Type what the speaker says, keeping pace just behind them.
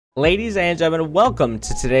Ladies and gentlemen, welcome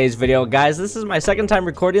to today's video. Guys, this is my second time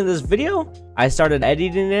recording this video. I started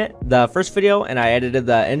editing it, the first video, and I edited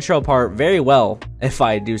the intro part very well, if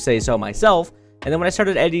I do say so myself. And then when I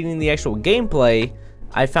started editing the actual gameplay,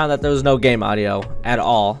 I found that there was no game audio at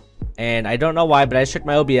all. And I don't know why, but I checked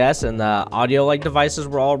my OBS and the audio devices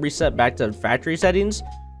were all reset back to factory settings,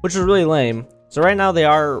 which was really lame. So right now they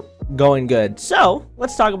are going good. So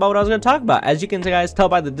let's talk about what I was going to talk about. As you can guys tell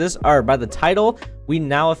by the title, we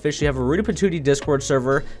now officially have a RudeyPaTudey Discord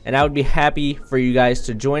server, and I would be happy for you guys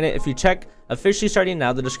to join it. If you check officially starting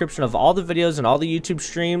now the description of all the videos and all the YouTube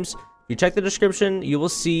streams, if you check the description, you will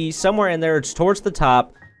see somewhere in there, it's towards the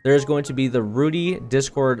top, there's going to be the Rudey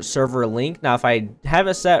Discord server link. Now if I have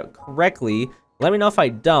it set correctly, let me know if I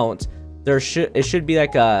don't. It should be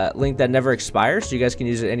like a link that never expires, so you guys can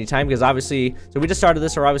use it anytime, because obviously, so we just started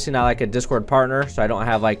this, we're obviously not like a Discord partner, so I don't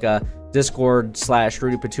have like a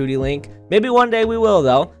Discord/RudeyPaTudey link. Maybe one day we will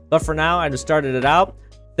though, but for now I just started it out.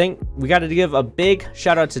 We got to give a big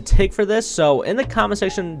shout out to Tig for this, so in the comment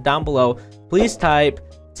section down below, please type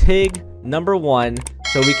Tig #1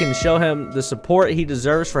 so we can show him the support he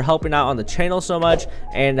deserves for helping out on the channel so much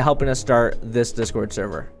and helping us start this Discord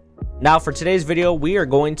server. Now for today's video, we are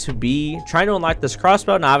going to be trying to unlock this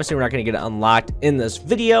crossbow. Now obviously we're not going to get it unlocked in this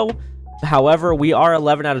video. However, we are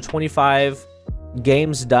 11 out of 25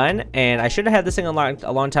 games done, and I should have had this thing unlocked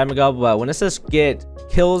a long time ago, but when it says get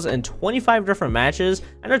kills in 25 different matches,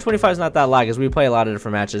 I know 25 is not that long because we play a lot of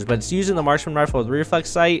different matches, but it's using the marksman rifle with reflex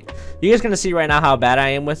sight. You guys gonna see right now how bad I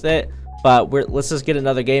am with it, but let's just get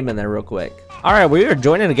another game in there real quick. All right, we are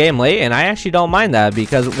joining the game late, and I actually don't mind that,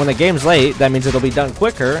 because when the game's late, that means it'll be done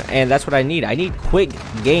quicker, and that's what I need. I need quick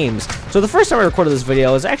games. So the first time I recorded this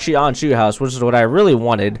video is actually on Shoot House, which is what I really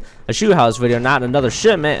wanted, a Shoot House video, not another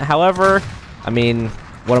shipment. However, I mean,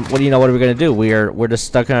 what do you know? What are we gonna do? We're just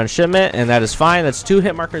stuck on shipment, and that is fine. That's 2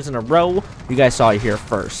 hit markers in a row. You guys saw it here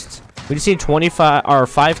first. We just need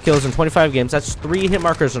 5 kills in 25 games. That's 3 hit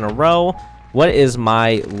markers in a row. What is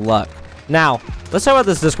my luck? Now, let's talk about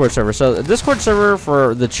this Discord server. So the Discord server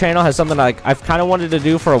for the channel has something like I've kind of wanted to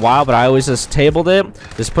do for a while, but I always just tabled it,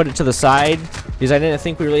 just put it to the side, because I didn't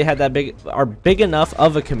think we really had that big enough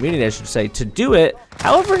of a community, I should say, to do it.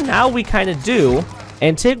 However, now we kind of do,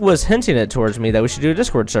 and Tig was hinting it towards me that we should do a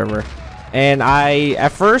Discord server. And I,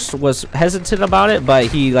 at first, was hesitant about it, but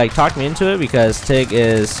he talked me into it, because Tig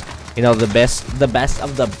is, you know, the best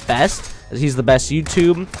of the best. He's the best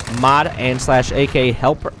YouTube mod and /AK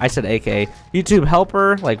helper. I said AK YouTube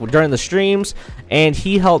helper, during the streams, and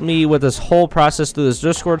he helped me with this whole process through this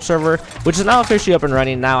Discord server, which is now officially up and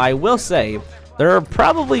running. Now I will say there are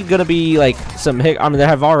probably gonna be some I mean, there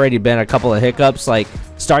have already been a couple of hiccups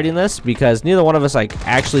starting this, because neither one of us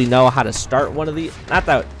actually know how to start one of these. Not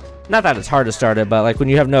that it's hard to start it, but when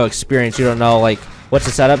you have no experience, you don't know what to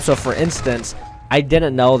set up. So for instance, I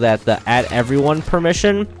didn't know that the add everyone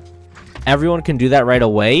permission, everyone can do that right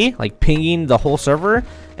away, pinging the whole server,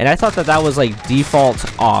 and I thought that was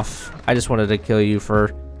default off. I just wanted to kill you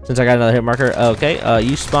since I got another hit marker. Okay,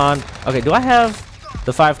 you spawned. Okay, do I have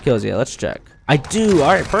the 5 kills yet? Let's check. I do. All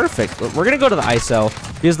right, perfect. We're gonna go to the ISO,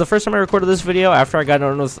 because the first time I recorded this video, after I got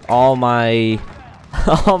done with all my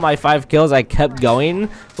 5 kills, I kept going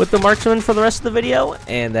with the marksman for the rest of the video,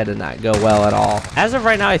 and that did not go well at all. As of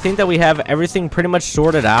right now, I think that we have everything pretty much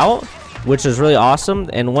sorted out, which is really awesome.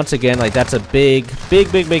 And once again, that's a big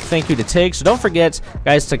thank you to Tig. So don't forget,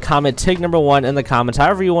 guys, to comment Tig #1 in the comments,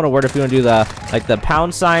 however you want to word. If you want to do the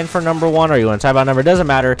pound sign for #1, or you want to type out number, it doesn't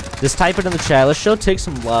matter, just type it in the chat. Let's show Tig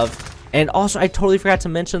some love. And also, I totally forgot to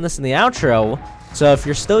mention this in the outro, so if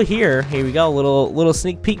you're still here we go, little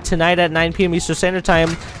sneak peek. Tonight at 9 p.m. Eastern Standard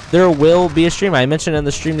Time, there will be a stream. I mentioned in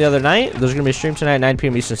the stream the other night, there's gonna be a stream tonight at 9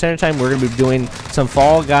 p.m. Eastern Standard Time. We're gonna be doing some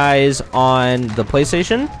Fall Guys on the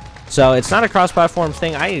PlayStation. So it's not a cross-platform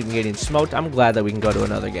thing. I ain't getting smoked. I'm glad that we can go to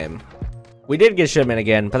another game. We did get shipment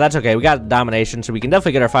again, but that's okay. We got domination, so we can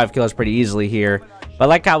definitely get our 5 kills pretty easily here. But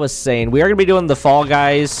like I was saying, we are going to be doing the Fall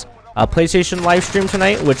Guys PlayStation live stream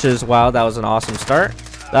tonight, which is, wow, that was an awesome start.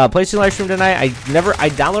 PlayStation live stream tonight. I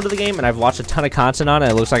downloaded the game, and I've watched a ton of content on it.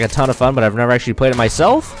 It looks like a ton of fun, but I've never actually played it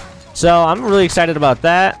myself. So I'm really excited about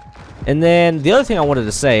that. And then the other thing I wanted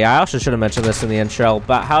to say, I also should have mentioned this in the intro,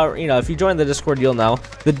 but how, you know, if you join the Discord, you'll know.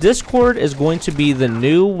 The Discord is going to be the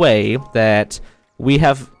new way that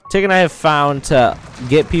Tig and I have found to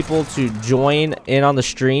get people to join in on the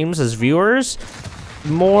streams as viewers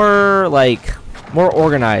more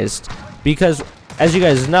organized. Because as you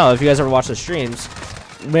guys know, if you guys ever watch the streams,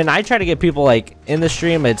 when I try to get people in the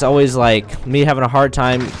stream, it's always me having a hard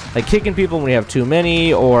time kicking people when we have too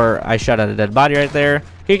many, or I shot at a dead body right there.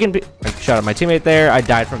 I shot at my teammate there. I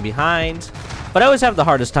died from behind. But I always have the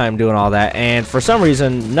hardest time doing all that, and for some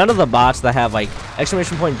reason, none of the bots that have like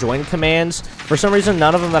exclamation point join commands, for some reason,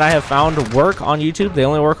 none of them that I have found work on YouTube. They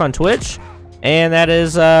only work on Twitch, and that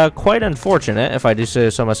is quite unfortunate, if I do say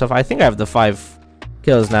so myself. I think I have the 5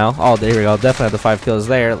 kills now. Oh, there we go. Definitely have the 5 kills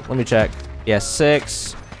there. Let me check. Yeah,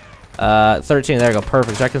 6, 13. There we go.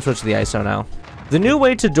 Perfect. So I can switch to the ISO now. The new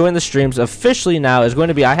way to join the streams officially now is going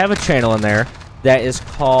to be, I have a channel in there that is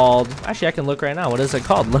called, actually I can look right now. What is it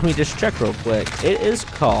called? Let me just check real quick. It is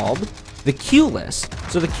called the Q List.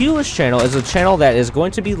 So the Q List channel is a channel that is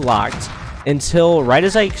going to be locked until right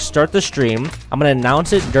as I start the stream. I'm going to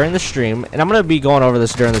announce it during the stream, and I'm going to be going over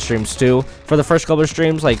this during the streams too. For the first couple of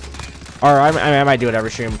streams, like, or I might do it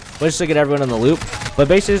every stream, but just to get everyone in the loop. But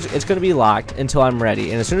basically, it's going to be locked until I'm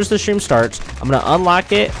ready. And as soon as the stream starts, I'm going to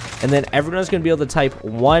unlock it, and then everyone's going to be able to type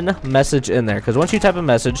one message in there. Because once you type a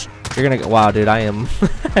message, you're going to go, wow, dude, I am.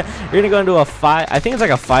 You're going to go into a I think it's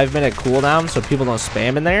like a 5-minute cooldown, so people don't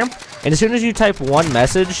spam in there. And as soon as you type one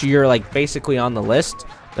message, you're like basically on the list.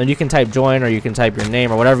 Then you can type join, or you can type your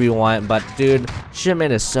name, or whatever you want. But dude,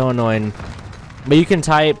 shipment is so annoying. But you can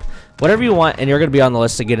type whatever you want, and you're gonna be on the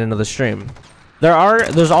list to get into the stream.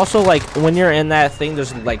 There's also, like, when you're in that thing,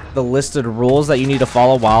 there's like the listed rules that you need to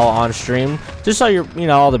follow while on stream, just so you're, you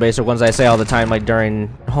know, all the basic ones I say all the time, like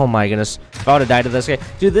during, oh my goodness, if I would have died to this guy,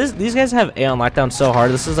 dude, these guys have A on lockdown so hard.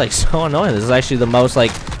 This is like so annoying. This is actually the most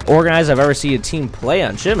like organized I've ever seen a team play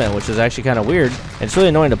on shipment, which is actually kind of weird. And it's really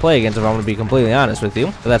annoying to play against, if I'm gonna be completely honest with you,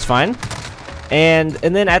 but that's fine. And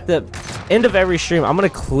then at the end of every stream, I'm going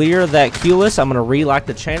to clear that queue list. I'm going to relock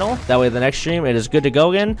the channel. That way the next stream, it is good to go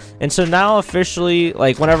again. And so now officially,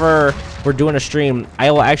 like, whenever we're doing a stream, I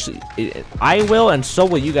will, and so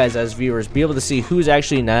will you guys as viewers, be able to see who's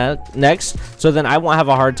actually next. So then I won't have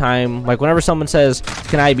a hard time, like, whenever someone says,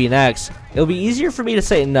 can I be next? It'll be easier for me to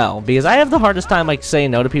say no, because I have the hardest time, like,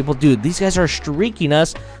 saying no to people. Dude, these guys are streaking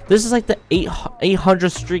us. This is like the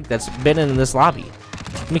 800th streak that's been in this lobby.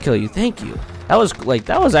 Let me kill you. Thank you. That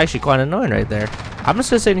was actually quite annoying right there. I'm just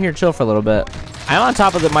gonna sit in here and chill for a little bit. I'm on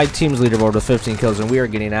top of my team's leaderboard with 15 kills, and we are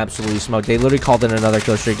getting absolutely smoked. They literally called in another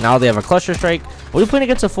kill streak. Now they have a cluster strike. Are we playing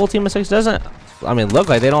against a full team of 6? Doesn't, I mean, look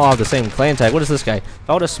like they don't all have the same clan tag. What is this guy? If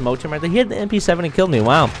I would have smoked him right there, he had the MP7 and killed me.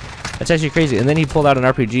 Wow, that's actually crazy. And then he pulled out an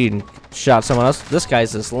RPG and shot someone else. This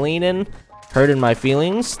guy's just leaning, hurting my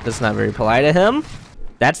feelings. That's not very polite of him.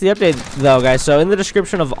 That's the update though, guys. So in the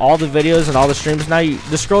description of all the videos and all the streams, now you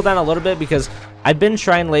just scroll down a little bit, because I've been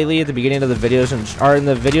trying lately at the beginning of the videos in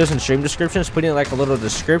the videos and stream descriptions, putting like a little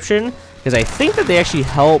description, because I think that they actually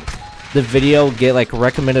help the video get like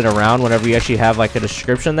recommended around whenever you actually have like a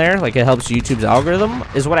description there. Like, it helps YouTube's algorithm,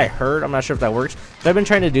 is what I heard. I'm not sure if that works, but I've been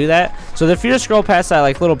trying to do that. So if you just scroll past that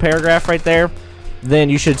like little paragraph right there, then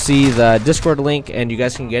you should see the Discord link, and you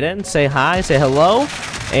guys can get in, say hi, say hello,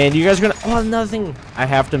 and you guys are gonna, oh, another thing, I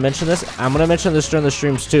have to mention this. I'm gonna mention this during the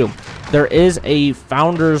streams too. There is a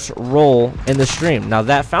founder's role in the stream. Now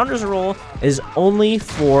that founder's role is only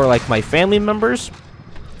for like my family members,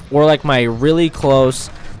 or like my really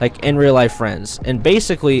close, like in real life friends. And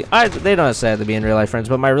basically, they don't necessarily have to be in real life friends,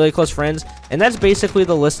 but my really close friends, and that's basically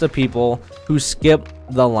the list of people who skip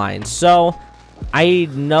the line. So I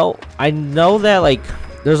know that like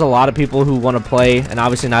there's a lot of people who want to play, and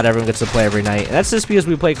obviously not everyone gets to play every night, and that's just because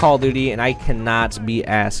we play Call of Duty, and I cannot be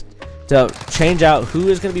asked to change out who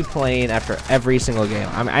is going to be playing after every single game.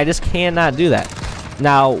 I mean, I just cannot do that.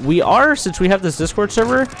 Now since we have this Discord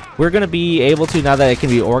server, we're going to be able to, now that it can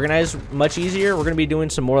be organized much easier, we're going to be doing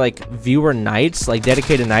some more like viewer nights, like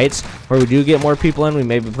dedicated nights where we do get more people in. We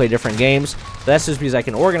maybe play different games. But that's just because I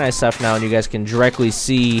can organize stuff now, and you guys can directly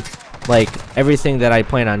see like everything that I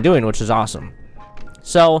plan on doing, which is awesome.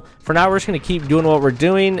 So for now, we're just gonna keep doing what we're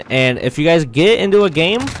doing, and if you guys get into a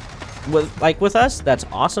game with us, that's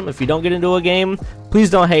awesome. If you don't get into a game, please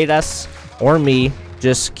don't hate us or me.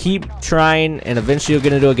 Just keep trying, and eventually you'll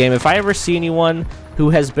get into a game. If I ever see anyone who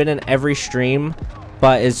has been in every stream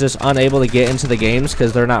but is just unable to get into the games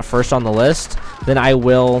because they're not first on the list, then I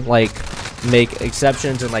will like make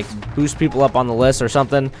exceptions and like boost people up on the list or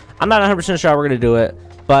something. I'm not 100% sure how we're gonna do it.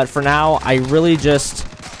 But for now, I really just,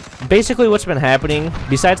 basically what's been happening,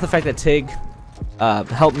 besides the fact that Tig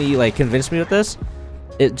helped me, like, convince me with this,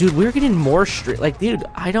 dude, we're getting more streaks. Like, dude,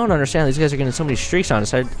 I don't understand. These guys are getting so many streaks on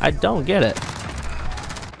us. I don't get it.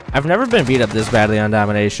 I've never been beat up this badly on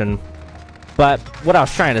domination. But what I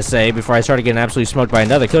was trying to say before I started getting absolutely smoked by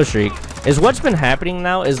another kill streak is what's been happening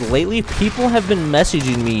now is lately people have been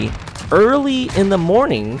messaging me early in the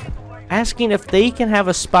morning asking if they can have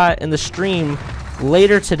a spot in the stream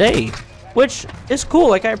later today, which is cool.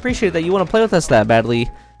 Like, I appreciate that you want to play with us that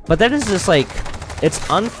badly, but that is just like, it's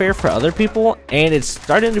unfair for other people, and it's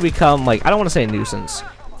starting to become like, I don't want to say a nuisance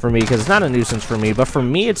for me, because it's not a nuisance for me, but for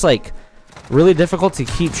me it's like really difficult to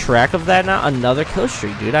keep track of that. Now another kill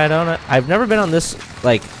streak, dude. I've never been on this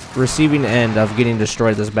like receiving end of getting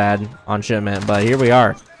destroyed this bad on shipment, but here we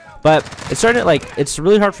are. But it's starting to, like, it's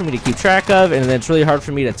really hard for me to keep track of, and then it's really hard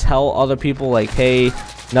for me to tell other people like, hey,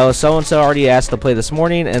 no, so and so already asked to play this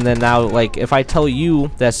morning, and then now, like, if I tell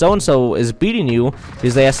you that so and so is beating you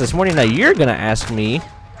because they asked this morning, now you're gonna ask me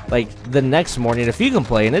like the next morning if you can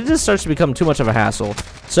play, and it just starts to become too much of a hassle.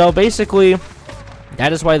 So basically,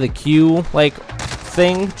 that is why the queue like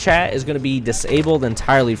thing chat is going to be disabled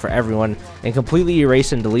entirely for everyone and completely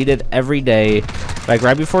erased and deleted every day, like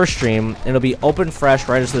right before stream. It'll be open fresh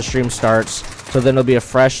right as the stream starts, so then it'll be a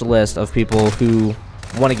fresh list of people who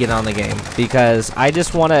want to get on the game, because I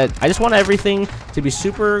just want everything to be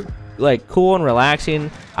super like cool and relaxing.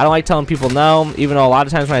 I don't like telling people no, even though a lot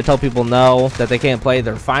of times when I tell people no that they can't play,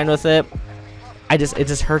 they're fine with it. It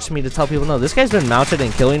just hurts me to tell people no. This guy's been mounted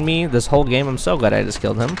and killing me this whole game. I'm so glad I just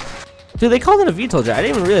killed him. Dude, they called it a VTOL jet. I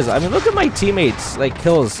didn't even realize. I mean, look at my teammates like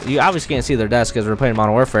kills. You obviously can't see their deaths because we're playing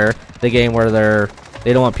Modern Warfare, the game where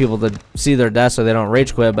they don't want people to see their deaths so they don't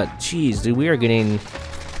rage quit. But jeez, dude, we are getting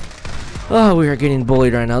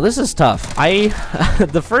bullied right now. This is tough.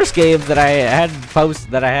 The first game that I was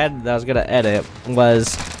gonna edit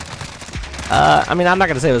was, I mean, I'm not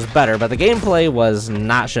gonna say it was better, but the gameplay was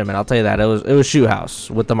not shipment. I'll tell you that. It was shoot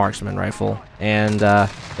house with the marksman rifle, and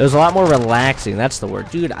it was a lot more relaxing. That's the word,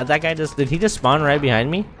 dude. That guy did he just spawn right behind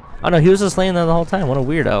me? Oh no, he was just laying there the whole time. What a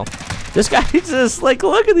weirdo. This guy just like,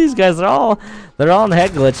 look at these guys. They're all in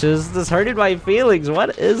head glitches. This hurting my feelings.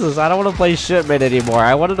 What is this? I don't want to play shipment anymore.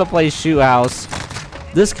 I wanted to play shoot house.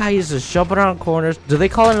 This guy is just jumping around corners. Do they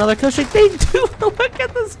call it another kill streak? They do. Look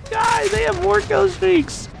at this guy. They have more kill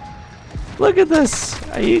streaks. Look at this.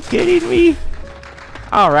 Are you kidding me?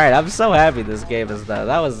 Alright, I'm so happy this game is done.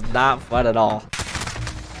 That was not fun at all.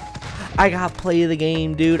 I got play of the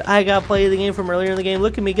game, dude. I got play of the game from earlier in the game.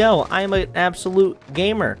 Look at me go. I am an absolute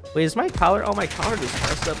gamer. Wait, is my collar? Oh, my collar just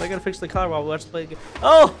messed up. I gotta fix the collar while we watch the play.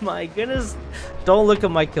 Oh my goodness. Don't look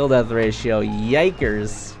at my kill death ratio.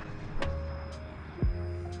 Yikers.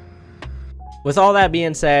 With all that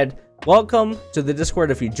being said, welcome to the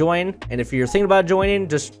Discord if you join, and if you're thinking about joining,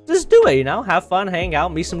 just do it, you know, have fun, hang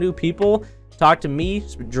out, meet some new people, talk to me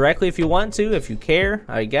directly if you want to, if you care,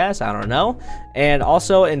 I guess, I don't know, and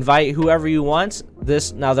also invite whoever you want.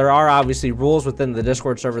 Now there are obviously rules within the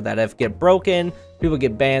Discord server that if get broken, people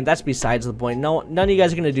get banned. That's besides the point. No, none of you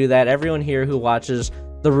guys are gonna do that. Everyone here who watches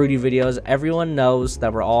the Rudey videos, everyone knows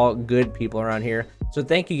that we're all good people around here. So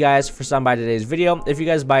thank you guys for stopping by today's video. If you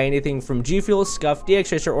guys buy anything from G Fuel, Scuff, DX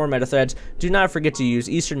Tracer, or MetaThreads, do not forget to use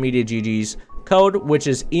Eastern Media GG's code, which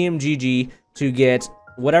is EMGG, to get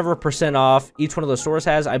whatever % off each one of those stores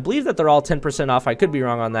has. I believe that they're all 10% off. I could be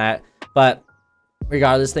wrong on that, but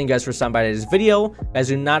regardless, thank you guys for stopping by today's video. Guys,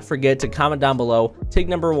 do not forget to comment down below, take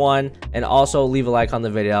number 1, and also leave a like on the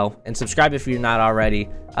video, and subscribe if you're not already.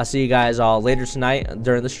 I'll see you guys all later tonight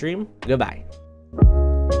during the stream. Goodbye.